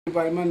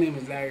Everybody, my name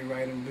is Larry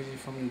Wright. I'm originally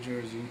from New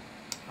Jersey.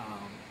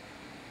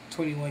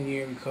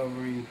 21-year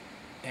recovering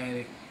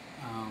addict.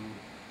 Um,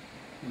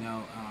 you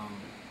know, um,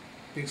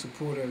 big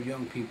supporter of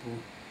young people.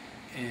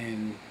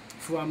 And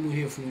before I moved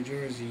here from New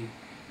Jersey,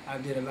 I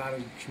did a lot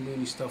of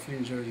community stuff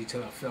in Jersey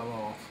till I fell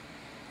off.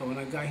 But when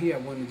I got here, I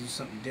wanted to do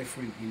something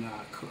different.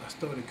 I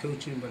started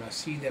coaching, but I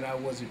see that I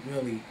wasn't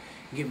really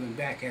giving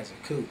back as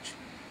a coach.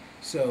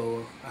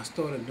 So I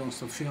started doing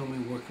some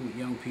filming, working with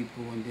young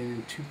people, and then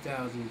in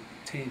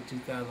 2010,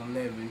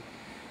 2011,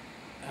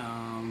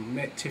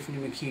 met Tiffany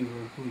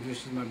McKeever, who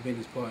just is my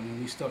business partner,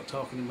 and we started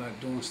talking about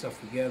doing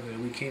stuff together,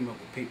 and we came up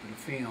with Paper to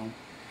Film.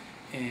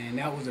 And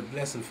that was a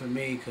blessing for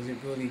me because it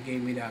really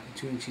gave me the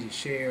opportunity to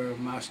share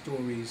my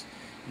stories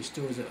and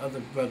stories of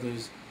other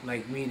brothers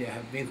like me that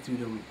have been through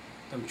them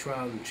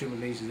trials and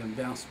tribulations and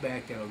bounced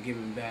back, that are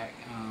giving back.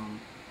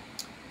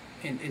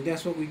 And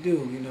that's what we do.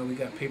 We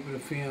got Paper to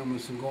Film.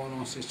 It's been going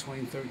on since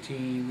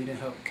 2013. We done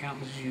helped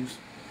countless youth.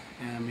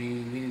 And I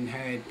mean, we didn't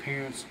had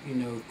parents,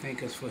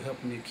 thank us for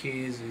helping their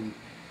kids, and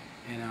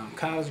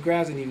college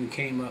grads even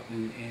came up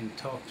and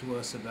talked to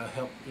us about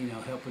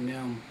helping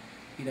them,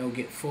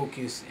 get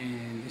focused.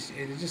 And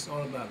it's just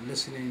all about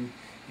listening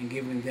and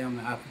giving them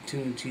the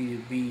opportunity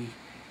to be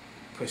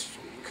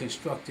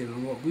constructive.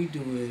 And what we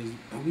do is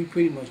we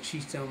pretty much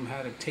teach them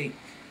how to take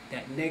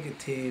that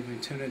negative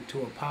and turn it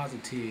to a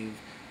positive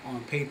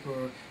on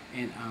paper,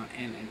 and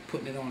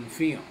putting it on the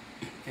film.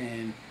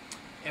 And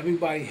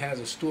everybody has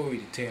a story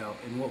to tell,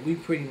 and what we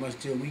pretty much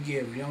do, we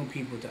give young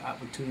people the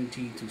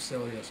opportunity to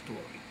sell their story.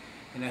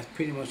 And that's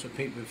pretty much what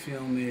Paper to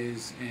Film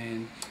is.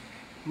 And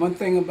one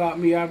thing about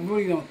me, I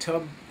really don't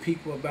tell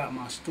people about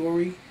my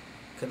story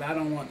because I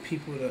don't want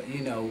people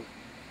to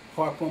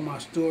harp on my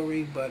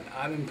story, but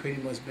I done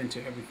pretty much been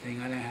to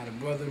everything. I done had a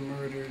brother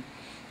murdered.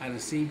 I done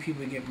seen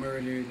people get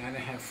murdered. I done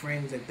have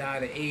friends that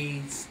died of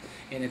AIDS.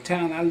 And the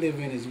town I live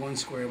in is 1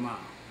 square mile.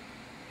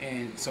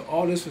 And so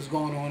all this was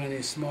going on in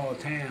this small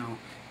town.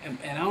 And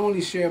I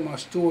only share my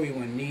story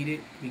when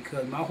needed,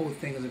 because my whole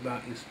thing is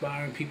about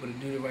inspiring people to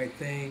do the right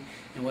thing.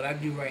 And what I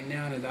do right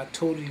now is I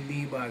totally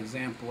lead by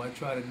example. I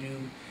try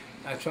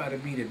to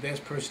be the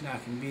best person I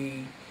can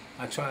be.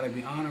 I try to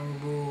be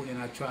honorable,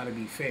 and I try to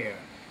be fair.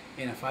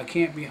 And if I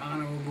can't be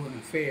honorable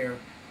and fair,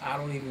 I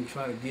don't even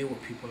try to deal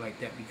with people like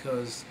that,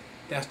 because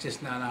that's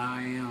just not how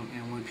I am.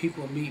 And when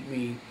people meet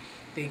me,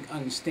 they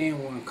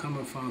understand where I'm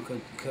coming from,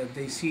 because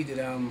they see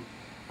that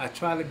I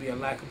try to be a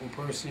likable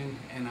person.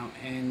 And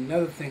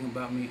another thing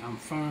about me, I'm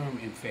firm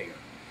and fair.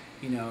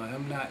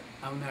 I'm not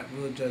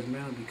real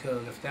judgmental,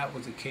 because if that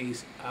was the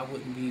case, I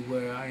wouldn't be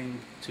where I am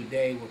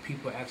today, where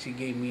people actually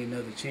gave me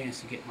another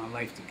chance to get my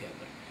life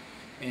together.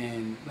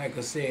 And like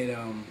I said,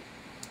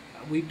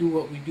 we do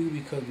what we do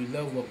because we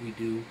love what we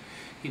do.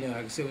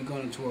 Like I said, we're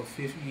going into our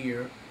 5th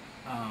year,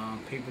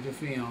 Paper to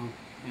Film,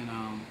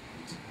 and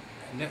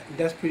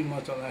that's pretty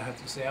much all I have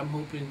to say. I'm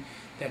hoping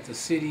that the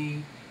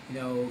city,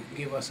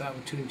 give us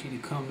opportunity to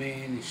come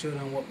in and show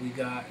them what we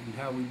got and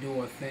how we do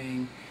our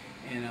thing,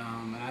 and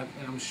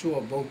I'm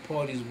sure both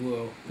parties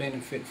will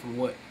benefit from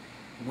what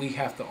we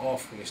have to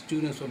offer. The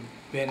students will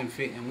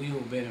benefit, and we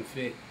will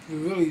benefit.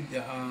 Really,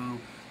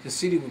 the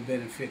city will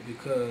benefit,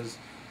 because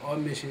our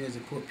mission is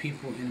to put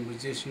people in a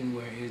position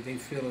where they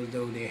feel as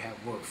though they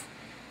have worth.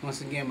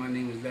 Once again, my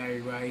name is Larry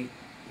Wright.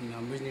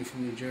 I'm originally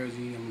from New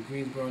Jersey. I'm a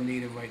Greensboro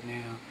native right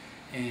now,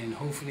 and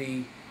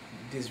hopefully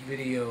this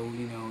video,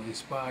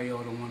 inspire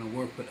y'all to want to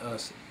work with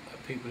us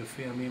at Paper to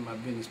Film, me and my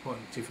business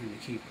partner Tiffany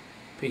McKeever.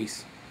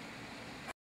 Peace.